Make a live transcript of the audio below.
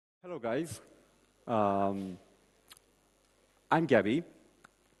Hello, guys. Um, I'm Gabby.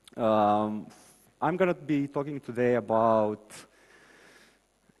 Um, I'm going to be talking today about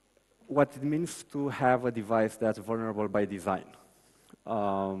what it means to have a device that's vulnerable by design.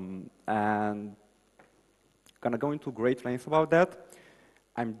 And going to go into great lengths about that.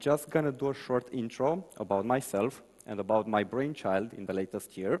 I'm just going to do a short intro about myself and about my brainchild in the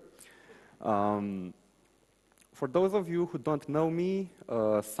latest year. Um, For those of you who don't know me,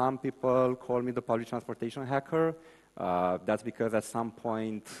 some people call me the public transportation hacker. That's because at some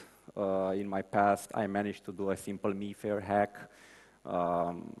point in my past, I managed to do a simple MeFare hack.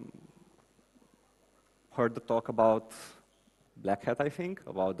 Heard the talk about Black Hat, I think,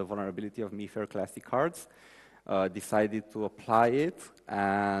 about the vulnerability of MeFare classic cards. Decided to apply it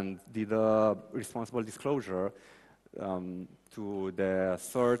and did a responsible disclosure to the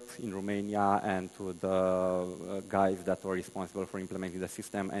CERT in Romania and to the guys that were responsible for implementing the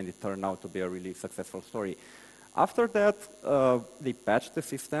system, and it turned out to be a really successful story. After that, they patched the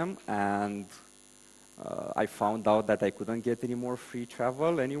system, and I found out that I couldn't get any more free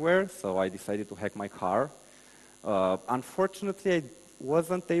travel anywhere, so I decided to hack my car. Unfortunately, I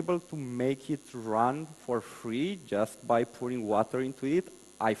wasn't able to make it run for free just by pouring water into it.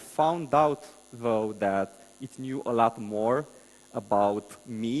 I found out, though, that it knew a lot more about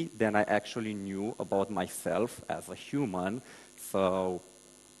me than I actually knew about myself as a human. So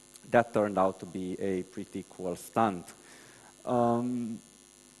that turned out to be a pretty cool stunt. While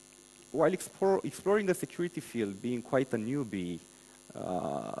exploring the security field, being quite a newbie,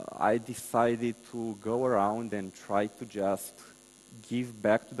 I decided to go around and try to just give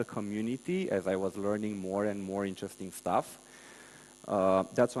back to the community as I was learning more and more interesting stuff.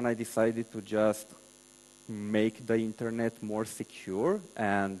 That's when I decided to just make the internet more secure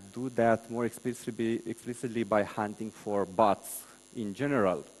and do that more explicitly by hunting for bots in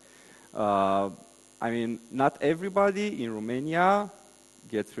general. I mean, not everybody in Romania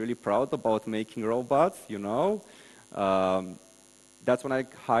gets really proud about making robots, you know. That's when I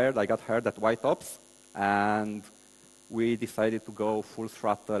got hired at White Ops, and we decided to go full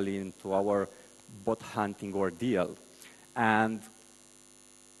throttle into our bot hunting ordeal. And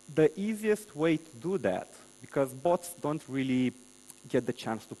the easiest way to do that, because bots don't really get the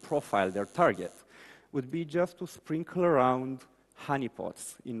chance to profile their target, would be just to sprinkle around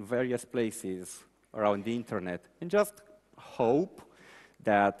honeypots in various places around the internet and just hope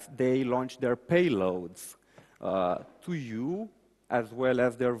that they launch their payloads to you as well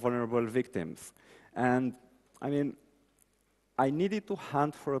as their vulnerable victims. And I mean, I needed to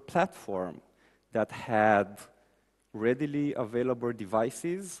hunt for a platform that had readily available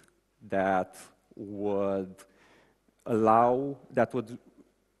devices that would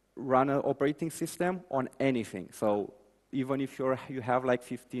run an operating system on anything. So even if you have like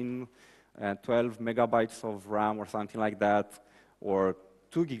 15 and 12 megabytes of RAM or something like that, or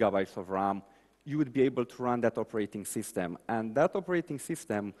 2 gigabytes of RAM, you would be able to run that operating system. And that operating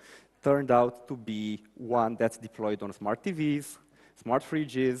system turned out to be one that's deployed on smart TVs, smart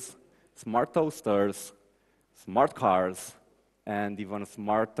fridges, smart toasters, smart cars, and even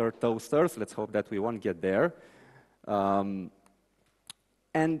smarter toasters. Let's hope that we won't get there. And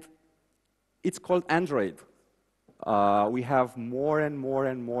it's called Android. We have more and more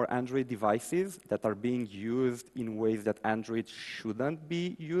and more Android devices that are being used in ways that Android shouldn't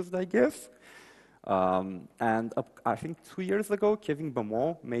be used, I guess. I think 2 years ago, Kevin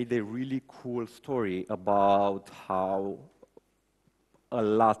Beaumont made a really cool story about how a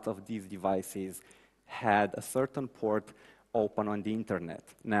lot of these devices had a certain port open on the internet.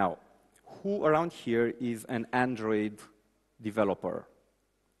 Now, who around here is an Android developer,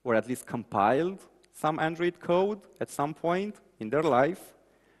 or at least compiled some Android code at some point in their life?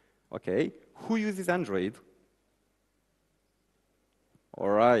 Okay, who uses Android? All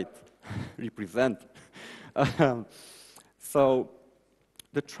right, represent. So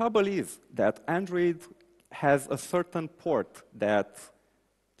the trouble is that Android has a certain port that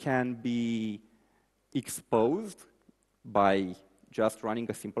can be exposed by just running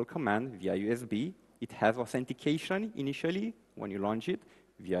a simple command via USB. It has authentication initially when you launch it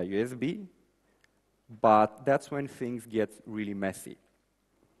via USB, but that's when things get really messy.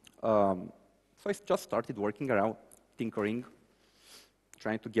 So I just started working around, tinkering,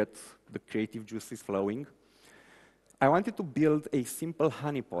 trying to get the creative juices flowing. I wanted to build a simple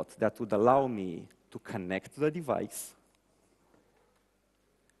honeypot that would allow me to connect the device,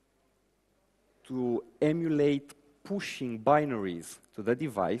 to emulate pushing binaries to the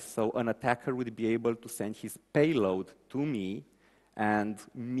device, so an attacker would be able to send his payload to me, and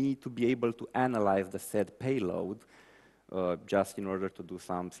me to be able to analyze the said payload just in order to do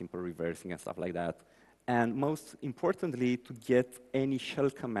some simple reversing and stuff like that. And most importantly, to get any shell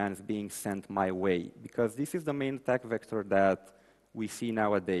commands being sent my way, because this is the main attack vector that we see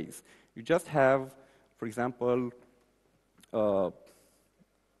nowadays. You just have, for example,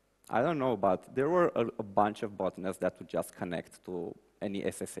 I don't know, but there were a bunch of botnets that would just connect to any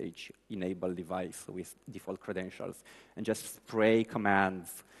SSH-enabled device with default credentials and just spray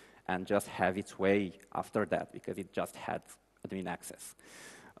commands and just have its way after that because it just had admin access.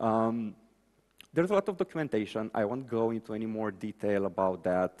 There's a lot of documentation. I won't go into any more detail about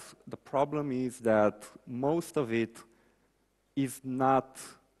that. The problem is that most of it is not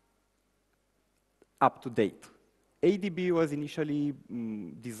up to date. ADB was initially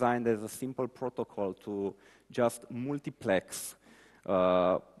designed as a simple protocol to just multiplex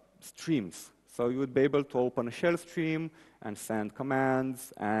streams. So you would be able to open a shell stream and send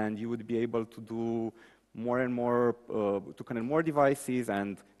commands, and you would be able to do more and more, to connect more devices,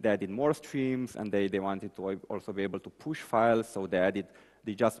 and they added more streams, and they wanted to also be able to push files, so they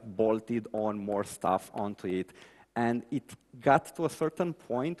just bolted on more stuff onto it. And it got to a certain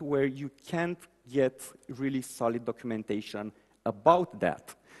point where you can't get really solid documentation about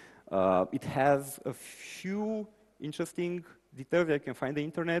that. It has a few interesting details that you can find on the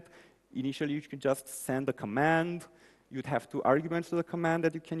internet. Initially, you could just send a command. You'd have 2 arguments to the command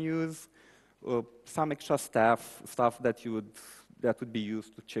that you can use. Some extra stuff that would be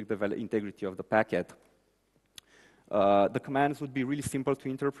used to check the integrity of the packet. The commands would be really simple to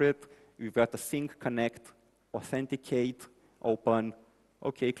interpret. You've got a sync, connect, authenticate, open,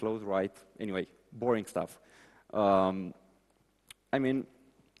 OK, close, write. Anyway, boring stuff. I mean,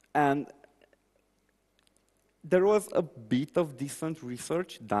 and there was a bit of decent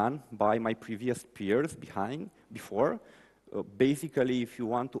research done by my previous peers before. Basically, if you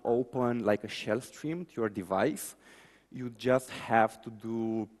want to open like a shell stream to your device, you just have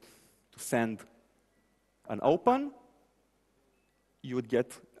to send an open, you would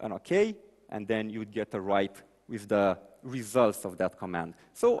get an OK, and then you would get a write with the results of that command.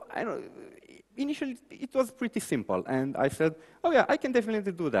 So initially, it was pretty simple. And I said, oh, yeah, I can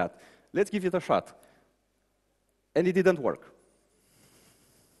definitely do that. Let's give it a shot. And it didn't work.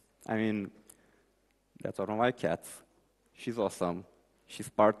 I mean, that's one of my cats. She's awesome. She's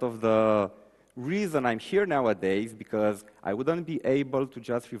part of the reason I'm here nowadays, because I wouldn't be able to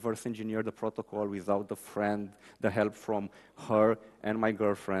just reverse engineer the protocol without the help from her and my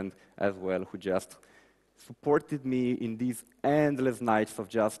girlfriend as well, who just supported me in these endless nights of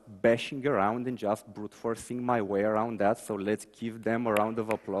just bashing around and just brute forcing my way around that. So let's give them a round of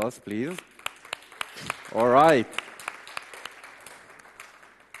applause, please. All right.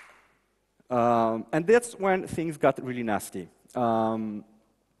 And that's when things got really nasty.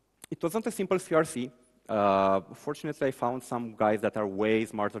 It wasn't a simple CRC. Fortunately, I found some guys that are way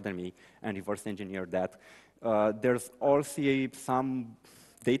smarter than me and reverse engineered that. There's also some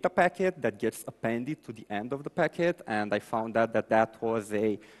data packet that gets appended to the end of the packet, and I found out that that was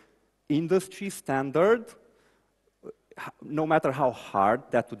a industry standard, no matter how hard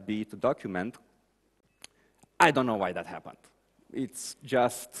that would be to document. I don't know why that happened. It's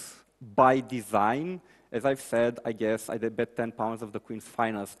just by design. As I've said, I guess I did bet 10 pounds of the Queen's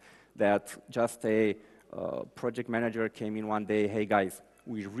finest that just a project manager came in one day, hey guys,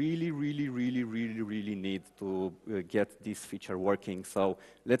 we really need to get this feature working, so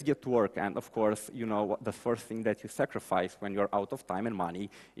let's get to work. And of course, you know, the first thing that you sacrifice when you're out of time and money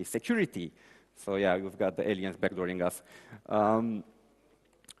is security. So yeah, we've got the aliens backdooring us.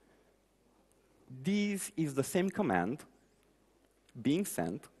 This is the same command being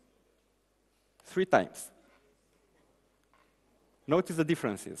sent 3 times. Notice the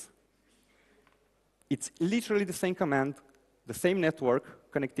differences. It's literally the same command, the same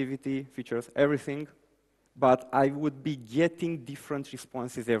network, connectivity, features, everything, but I would be getting different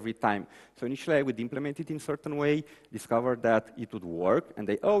responses every time. So initially, I would implement it in a certain way, discover that it would work,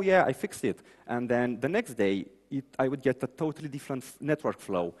 and oh yeah, I fixed it. And then the next day, I would get a totally different network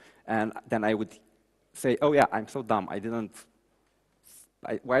flow. And then I would say, oh yeah, I'm so dumb.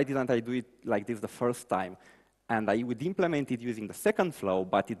 Why didn't I do it like this the first time? And I would implement it using the second flow,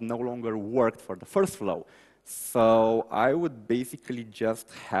 but it no longer worked for the first flow. So I would basically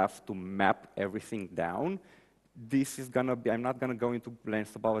just have to map everything down. This is going to be, I'm not going to go into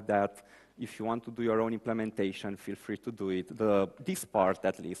lengths about that. If you want to do your own implementation, feel free to do it. This part,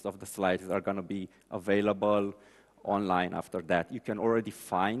 at least, of the slides are going to be available online after that. You can already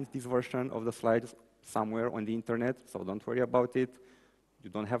find this version of the slides somewhere on the internet, so don't worry about it. You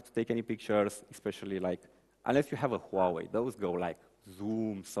don't have to take any pictures, especially like, unless you have a Huawei. Those go like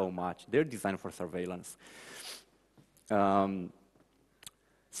zoom so much. They're designed for surveillance. So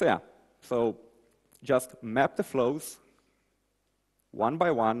yeah, so just map the flows one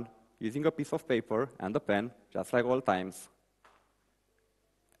by one using a piece of paper and a pen, just like all times.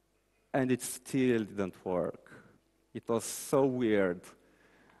 And it still didn't work. It was so weird.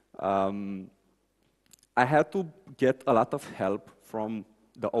 I had to get a lot of help from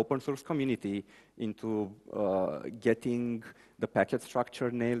the open source community into getting the packet structure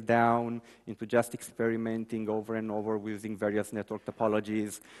nailed down, into just experimenting over and over using various network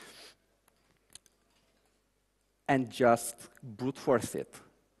topologies, and just brute force it.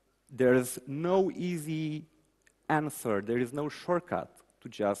 There's no easy answer. There is no shortcut to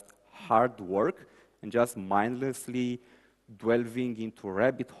just hard work and just mindlessly delving into a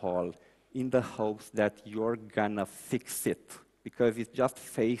rabbit hole in the hopes that you're gonna fix it, because it's just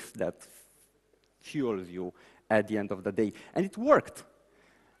faith that fuels you at the end of the day. And it worked.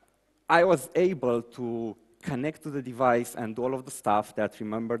 I was able to connect to the device and do all of the stuff that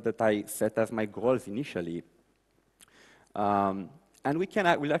I set as my goals initially. And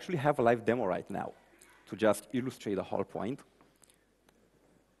we'll actually have a live demo right now to just illustrate the whole point.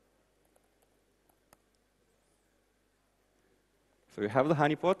 So you have the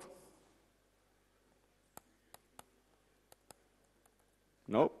honeypot.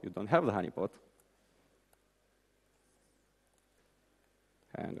 No, you don't have the honeypot.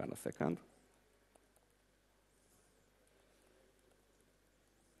 Hang on a second.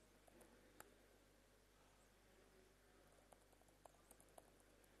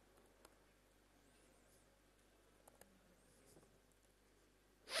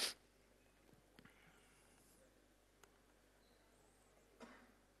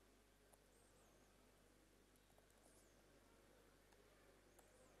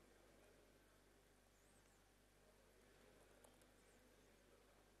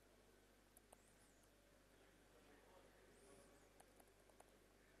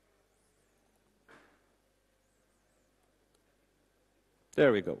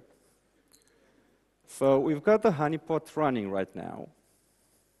 There we go. So we've got the honeypot running right now.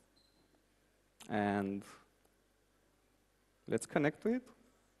 And let's connect to it.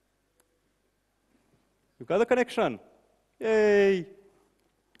 We've got a connection. Yay!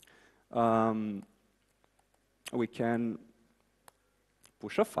 We can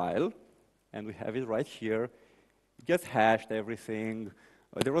push a file, and we have it right here. It gets hashed, everything.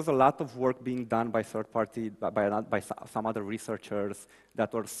 There was a lot of work being done by third-party, by some other researchers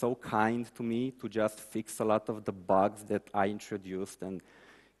that were so kind to me to just fix a lot of the bugs that I introduced and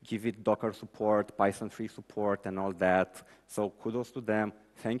give it Docker support, Python 3 support, and all that. So kudos to them.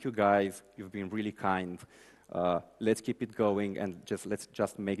 Thank you, guys. You've been really kind. Let's keep it going, and let's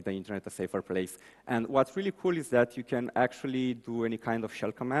just make the internet a safer place. And what's really cool is that you can actually do any kind of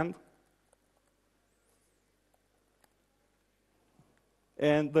shell command.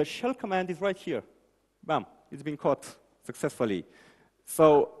 And the shell command is right here. Bam, it's been caught successfully.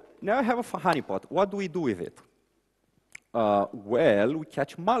 So now I have a honeypot. What do we do with it? Well, we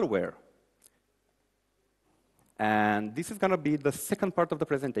catch malware. And this is going to be the second part of the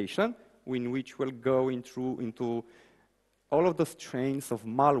presentation, in which we'll go into all of the strains of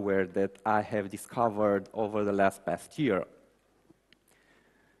malware that I have discovered over the past year.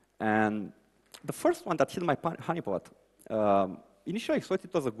 And the first one that hit my honeypot, initially I thought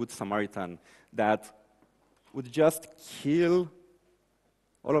it was a good Samaritan that would just kill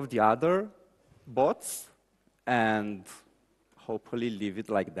all of the other bots and hopefully leave it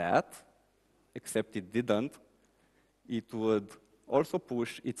like that, except it didn't. It would also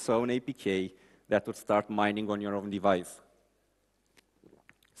push its own APK that would start mining on your own device.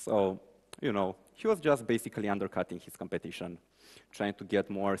 So, you know, he was just basically undercutting his competition, trying to get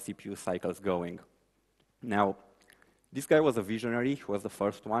more CPU cycles going. Now, this guy was a visionary. He was the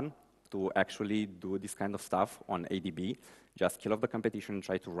first one to actually do this kind of stuff on ADB, just kill off the competition and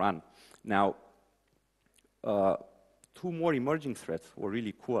try to run. Now, two more emerging threats were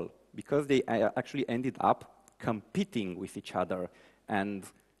really cool because they actually ended up competing with each other, and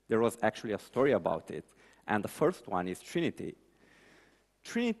there was actually a story about it. And the first one is Trinity.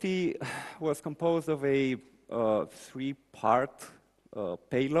 Trinity was composed of a three-part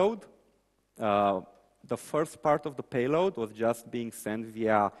payload. The first part of the payload was just being sent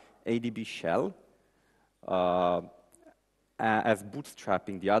via ADB shell, as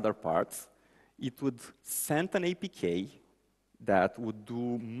bootstrapping the other parts. It would send an APK that would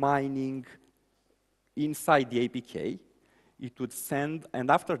do mining inside the APK. It would send, and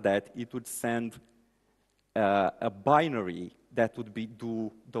after that, it would send a binary that would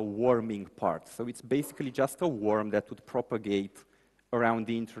do the worming part. So it's basically just a worm that would propagate around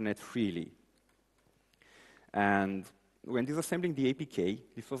the internet freely. And when disassembling the APK,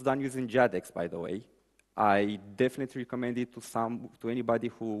 this was done using JADEX, by the way. I definitely recommend it to anybody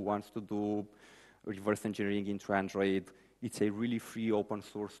who wants to do reverse engineering into Android. It's a really free open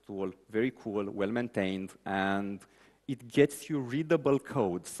source tool, very cool, well-maintained, and it gets you readable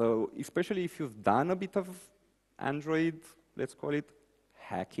code. So especially if you've done a bit of Android, let's call it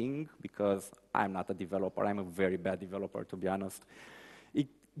hacking, because I'm not a developer, I'm a very bad developer, to be honest. It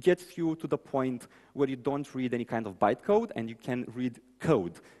gets you to the point where you don't read any kind of bytecode and you can read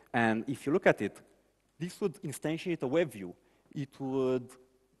code. And if you look at it, this would instantiate a web view.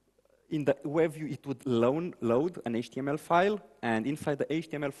 In the web view, it would load an HTML file, and inside the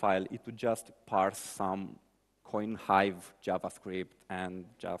HTML file, it would just parse some coin hive JavaScript and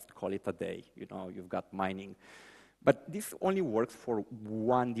just call it a day. You know, you've got mining. But this only works for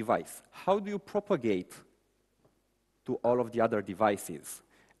one device. How do you propagate to all of the other devices?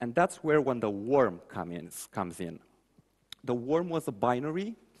 And that's where when the worm comes in. The worm was a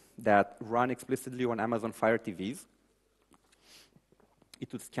binary that ran explicitly on Amazon Fire TVs.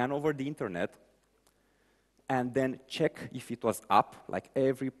 It would scan over the internet and then check if it was up, like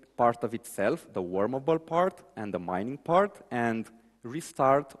every part of itself, the wormable part and the mining part, and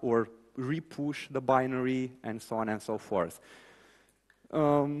restart or repush the binary and so on and so forth.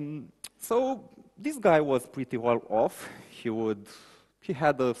 So this guy was pretty well off. He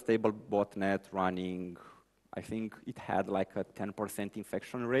had a stable botnet running. I think it had like a 10%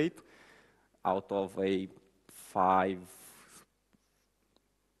 infection rate out of a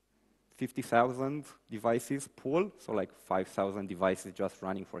 50,000 devices pool, so like 5,000 devices just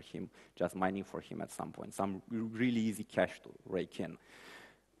running for him, just mining for him at some point, some really easy cache to rake in.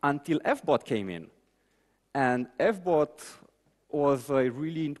 Until FBot came in. And FBot was a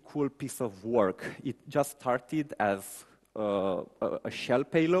really cool piece of work. It just started as a shell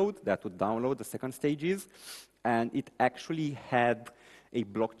payload that would download the second stages, and it actually had a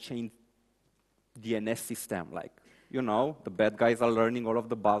blockchain DNS system. Like, you know, the bad guys are learning all of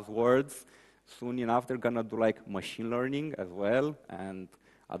the buzzwords. Soon enough, they're gonna do like machine learning as well and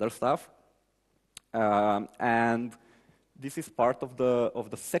other stuff. And this is part of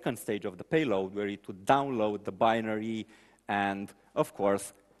the second stage of the payload, where it would download the binary and, of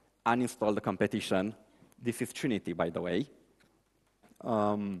course, uninstall the competition. This is Trinity, by the way.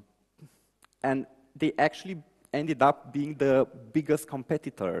 And they actually ended up being the biggest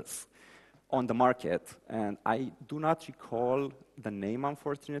competitors on the market. And I do not recall the name,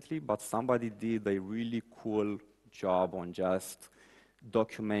 unfortunately, but somebody did a really cool job on just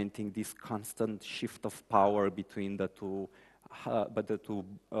documenting this constant shift of power between the two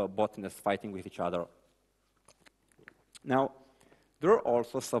botnets fighting with each other. Now, there are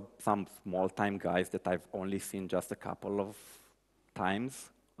also some small-time guys that I've only seen just a couple of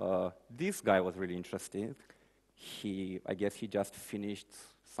times. This guy was really interesting. I guess he just finished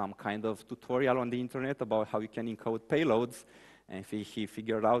some kind of tutorial on the internet about how you can encode payloads, and he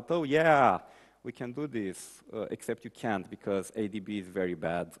figured out, oh yeah, we can do this, except you can't because ADB is very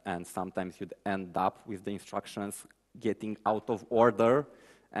bad, and sometimes you'd end up with the instructions getting out of order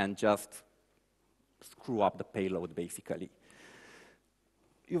and just screw up the payload, basically.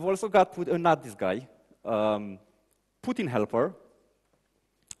 You've also got, not this guy, Putin helper.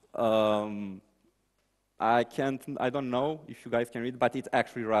 I don't know if you guys can read, but it's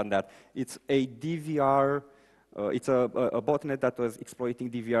actually run that. It's a DVR, it's a botnet that was exploiting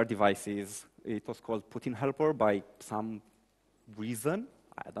DVR devices. It was called Putin helper by some reason,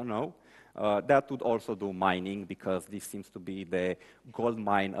 I don't know. That would also do mining, because this seems to be the gold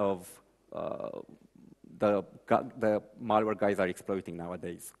mine of the malware guys are exploiting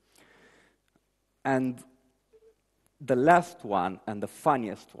nowadays. And the last one, and the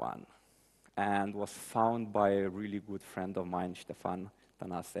funniest one, and was found by a really good friend of mine, Stefan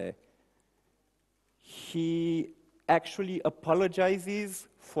Tanase. He actually apologizes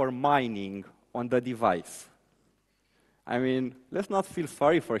for mining on the device. I mean, let's not feel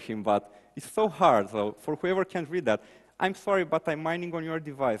sorry for him, but it's so hard. So for whoever can't read that, I'm sorry, but I'm mining on your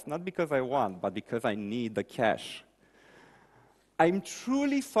device, not because I want, but because I need the cache. I'm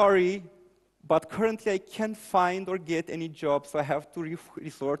truly sorry, but currently I can't find or get any job, so I have to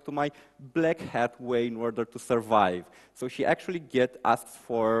resort to my black hat way in order to survive. So he actually asks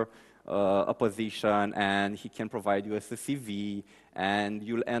for a position, and he can provide you as a CV, and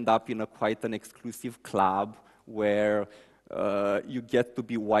you'll end up in quite an exclusive club where you get to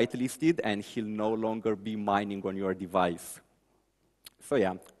be whitelisted, and he'll no longer be mining on your device. So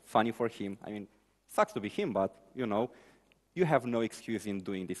yeah, funny for him. I mean, sucks to be him, but you know, you have no excuse in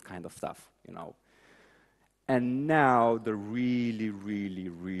doing this kind of stuff, you know. And now the really, really,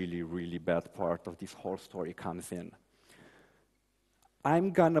 really, really bad part of this whole story comes in.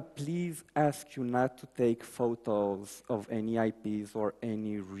 I'm gonna please ask you not to take photos of any IPs or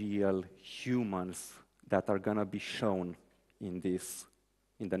any real humans that are gonna be shown in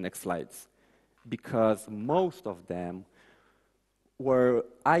the next slides, because most of them were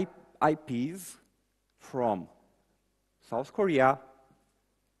IPs from South Korea,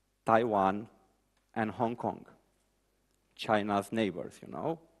 Taiwan, and Hong Kong, China's neighbors, you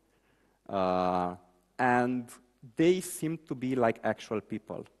know? And they seem to be like actual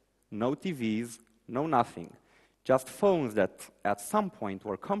people. No TVs, no nothing. Just phones that at some point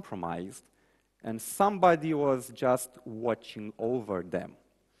were compromised, and somebody was just watching over them.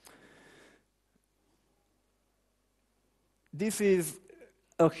 This is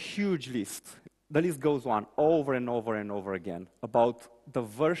a huge list. The list goes on over and over and over again about the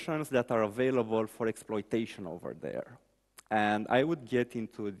versions that are available for exploitation over there. And I would get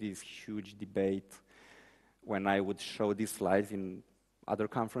into this huge debate when I would show these slides in other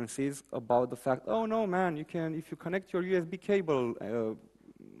conferences about the fact, oh no, man, you can, if you connect your USB cable,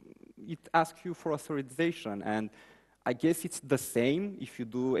 it asks you for authorization. And I guess it's the same if you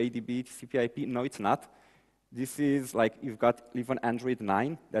do ADB, TCP/IP. No, it's not. This is like you've got even Android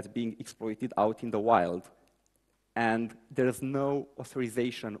 9 that's being exploited out in the wild. And there's no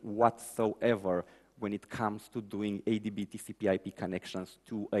authorization whatsoever when it comes to doing ADB, TCP/IP connections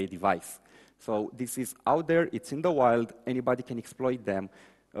to a device. So this is out there, it's in the wild, anybody can exploit them.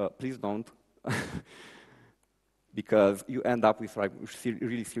 Please don't, because you end up with like,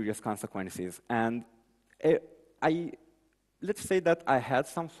 really serious consequences. And let's say that I had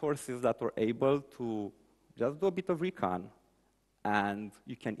some sources that were able to just do a bit of recon, and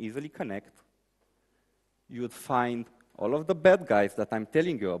you can easily connect. You would find all of the bad guys that I'm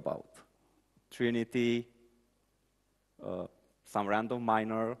telling you about. Trinity, some random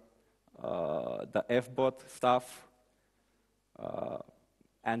miner, the FBOT stuff,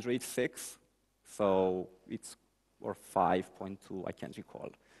 Android 6, so it's, or 5.2, I can't recall.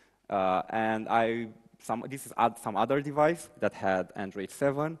 And this is some other device that had Android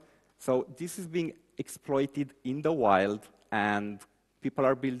 7. So this is being exploited in the wild, and people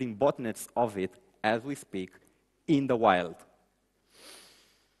are building botnets of it as we speak in the wild.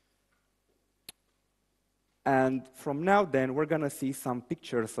 And from now then, we're going to see some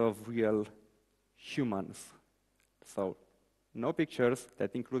pictures of real humans. So no pictures,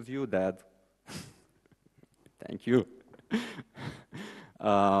 that includes you, Dad. Thank you.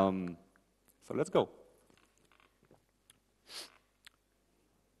 So let's go.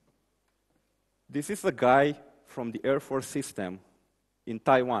 This is a guy from the Air Force system in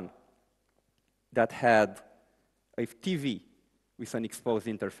Taiwan that had a TV with an exposed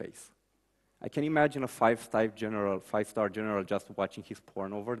interface. I can imagine a five-star general just watching his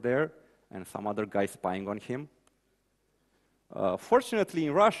porn over there and some other guy spying on him. Fortunately,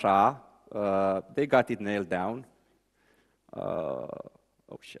 in Russia, they got it nailed down. Oh,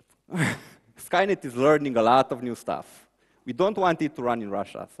 shit. Skynet is learning a lot of new stuff. We don't want it to run in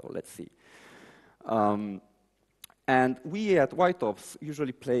Russia, so let's see. And we at White Ops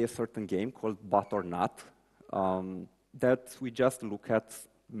usually play a certain game called Bot or Not, that we just look at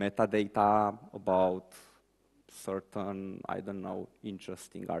metadata about certain, I don't know,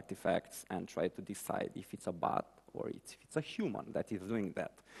 interesting artifacts and try to decide if it's a bot or if it's a human that is doing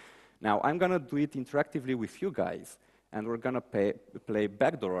that. Now, I'm going to do it interactively with you guys, and we're going to play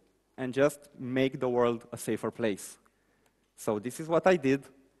backdoor and just make the world a safer place. So this is what I did.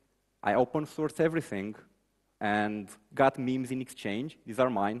 I open sourced everything and got memes in exchange. These are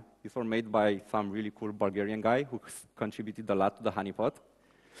mine. These were made by some really cool Bulgarian guy who contributed a lot to the honeypot.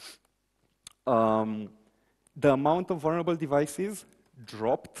 The amount of vulnerable devices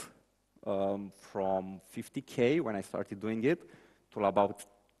dropped from 50K when I started doing it to about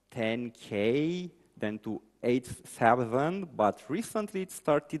 10K, then to 8,000, but recently it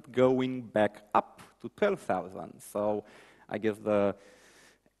started going back up to 12,000. So I guess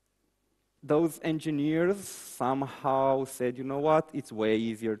those engineers somehow said, you know what, it's way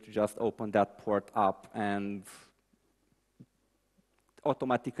easier to just open that port up and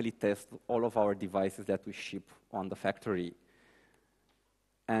automatically test all of our devices that we ship on the factory.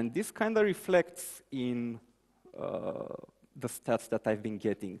 And this kind of reflects in the stats that I've been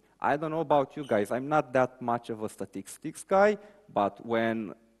getting. I don't know about you guys, I'm not that much of a statistics guy, but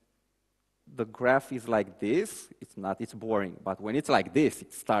when the graph is like this, it's boring. But when it's like this,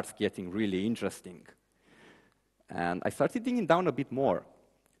 it starts getting really interesting. And I started digging down a bit more.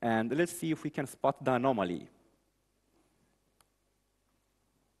 And let's see if we can spot the anomaly.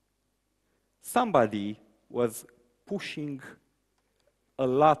 Somebody was pushing a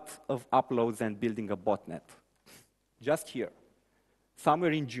lot of uploads and building a botnet, just here,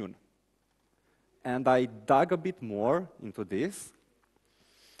 somewhere in June. And I dug a bit more into this,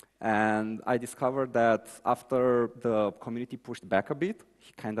 and I discovered that after the community pushed back a bit,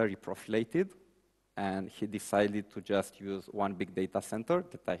 he kind of reprofilated, and he decided to just use one big data center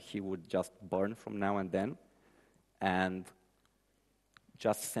that he would just burn from now and then, and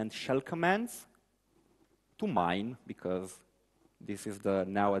just send shell commands to mine, because this is the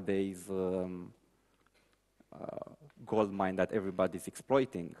nowadays gold mine that everybody's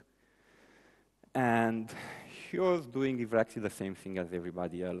exploiting. And he was doing exactly the same thing as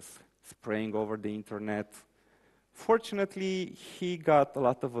everybody else, spraying over the internet. Fortunately, he got a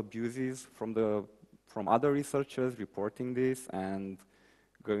lot of abuses from other researchers reporting this and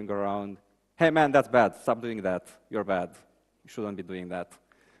going around, hey man, that's bad, stop doing that, you're bad, you shouldn't be doing that.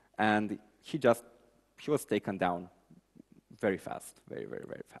 And he was taken down very fast, very, very,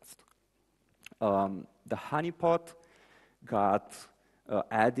 very fast. The honeypot got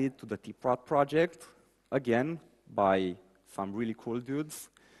added to the Teapot project, again, by some really cool dudes.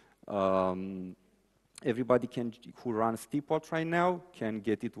 Everybody who runs Teapot right now can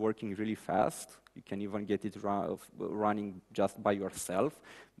get it working really fast. You can even get it running just by yourself,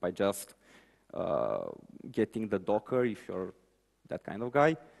 by just getting the Docker, if you're that kind of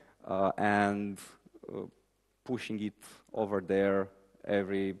guy, and pushing it over there.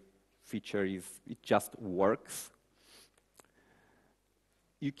 Every feature it just works.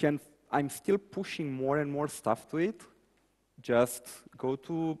 I'm still pushing more and more stuff to it. Just go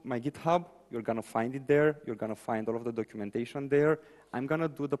to my GitHub, you're gonna find it there, you're gonna find all of the documentation there. I'm gonna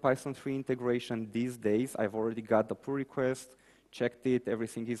do the Python 3 integration these days. I've already got the pull request, checked it,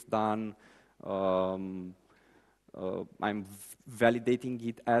 everything is done. I'm validating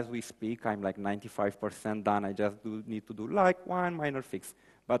it as we speak. I'm like 95% done. I just need to do like one minor fix.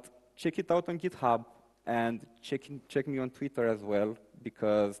 But check it out on GitHub, and check me on Twitter as well,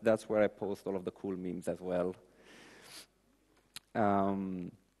 because that's where I post all of the cool memes as well.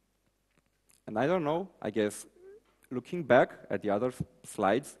 And I don't know, I guess, looking back at the other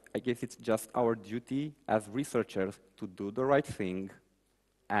slides, I guess it's just our duty as researchers to do the right thing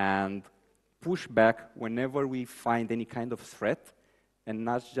and push back whenever we find any kind of threat, and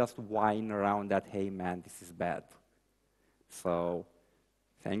not just whine around that, hey man, this is bad. So,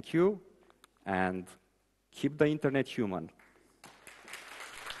 thank you, and keep the internet human.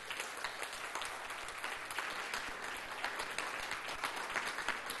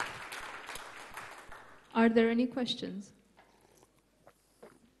 Are there any questions?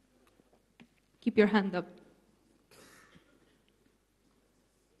 Keep your hand up.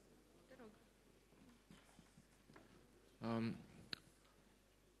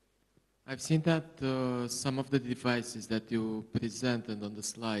 I've seen that some of the devices that you presented on the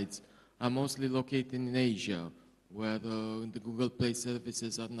slides are mostly located in Asia, where the Google Play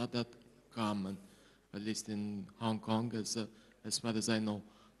services are not that common, at least in Hong Kong, as far as I know.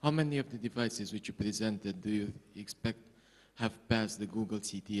 How many of the devices which you presented do you expect have passed the Google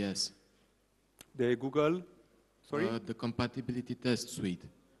CTS? The Google, sorry? The compatibility test suite,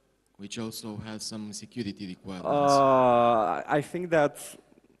 which also has some security requirements. I think that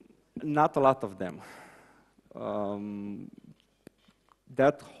not a lot of them.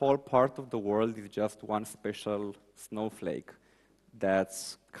 That whole part of the world is just one special snowflake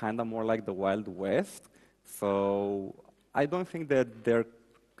that's kind of more like the Wild West. So I don't think that there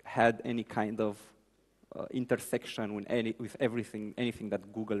had any kind of intersection with anything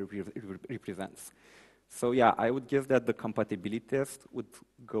that Google represents. So yeah, I would guess that the compatibility test would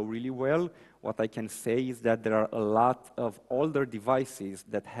go really well. What I can say is that there are a lot of older devices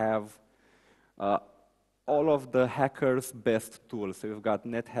that have all of the hackers' best tools. So you've got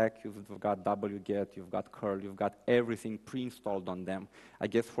NetHack, you've got wget, you've got curl, you've got everything pre-installed on them, I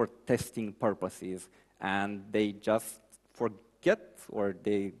guess for testing purposes. And they just forget, or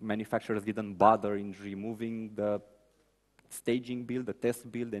the manufacturers didn't bother in removing the staging build, the test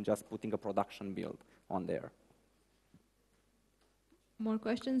build, and just putting a production build on there. More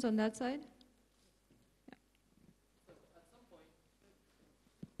questions on that side?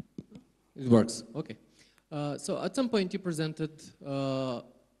 It works, okay. So at some point you presented the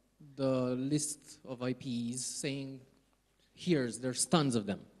list of IPs saying, there's tons of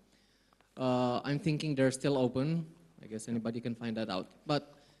them. I'm thinking they're still open. I guess anybody can find that out.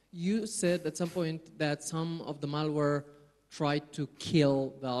 But you said at some point that some of the malware tried to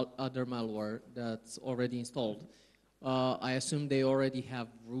kill the other malware that's already installed. I assume they already have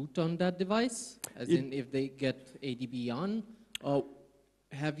root on that device, as in if they get ADB on.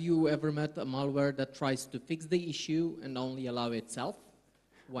 Have you ever met a malware that tries to fix the issue and only allow itself?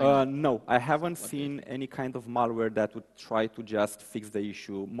 Why not? No, I haven't What do you seen think? any kind of malware that would try to just fix the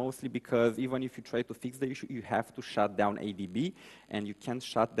issue, mostly because even if you try to fix the issue, you have to shut down ADB, and you can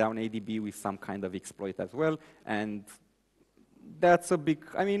shut down ADB with some kind of exploit as well, and that's a big,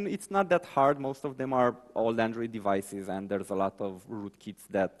 I mean, it's not that hard. Most of them are old Android devices, and there's a lot of rootkits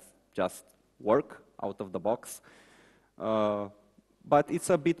that just work out of the box. But it's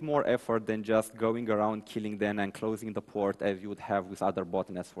a bit more effort than just going around killing them and closing the port as you would have with other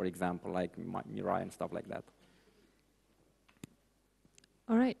botnets, for example, like Mirai and stuff like that.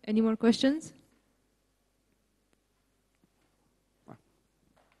 All right, any more questions?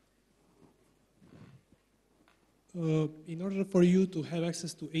 In order for you to have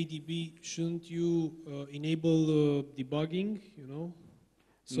access to ADB, shouldn't you enable debugging, you know?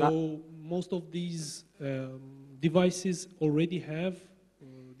 So most of these devices already have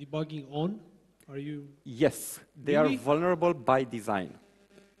debugging on. Are you? Yes, they Really? are vulnerable by design.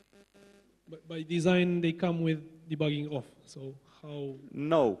 But by design, they come with debugging off. So how?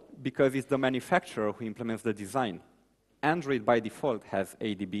 No, because it's the manufacturer who implements the design. Android by default has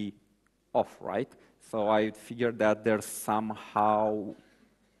ADB off, right? So I figured that there's somehow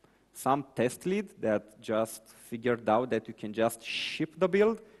some test lead that just figured out that you can just ship the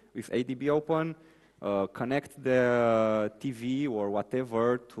build with ADB open, connect the TV or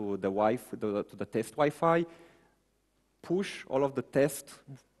whatever to the to the test Wi-Fi, push all of the test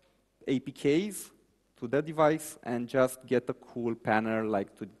APKs to the device, and just get a cool panel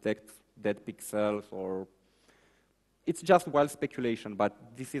like to detect dead pixels or. It's just wild speculation, but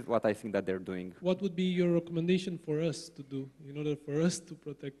this is what I think that they're doing. What would be your recommendation for us to do in order for us to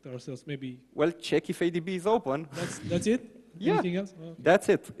protect ourselves? Maybe. Well, check if ADB is open. That's it? Yeah, Anything else? Oh, okay. that's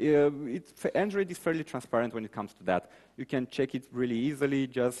it. Android is fairly transparent when it comes to that. You can check it really easily.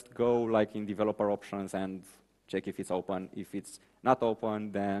 Just go like in developer options and check if it's open. If it's not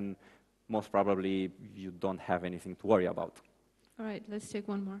open, then most probably you don't have anything to worry about. All right, let's take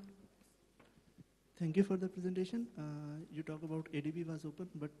one more. Thank you for the presentation. You talk about ADB was open,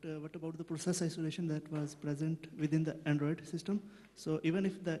 but what about the process isolation that was present within the Android system? So even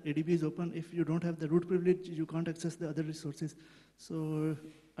if the ADB is open, if you don't have the root privilege, you can't access the other resources. So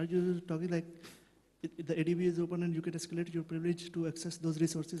are you talking like the ADB is open and you can escalate your privilege to access those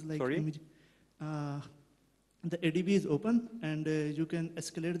resources like Sorry? image? The ADB is open and you can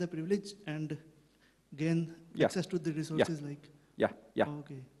escalate the privilege and gain access to the resources like? Yeah. Oh,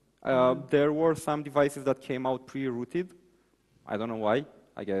 okay. There were some devices that came out pre-rooted. I don't know why.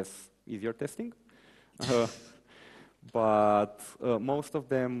 I guess easier testing. But most of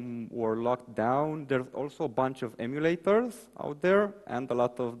them were locked down. There's also a bunch of emulators out there and a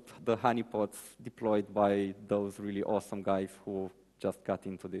lot of the honeypots deployed by those really awesome guys who just got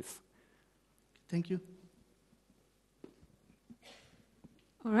into this. Thank you.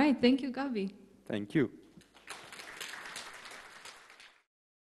 All right, thank you, Gabi. Thank you.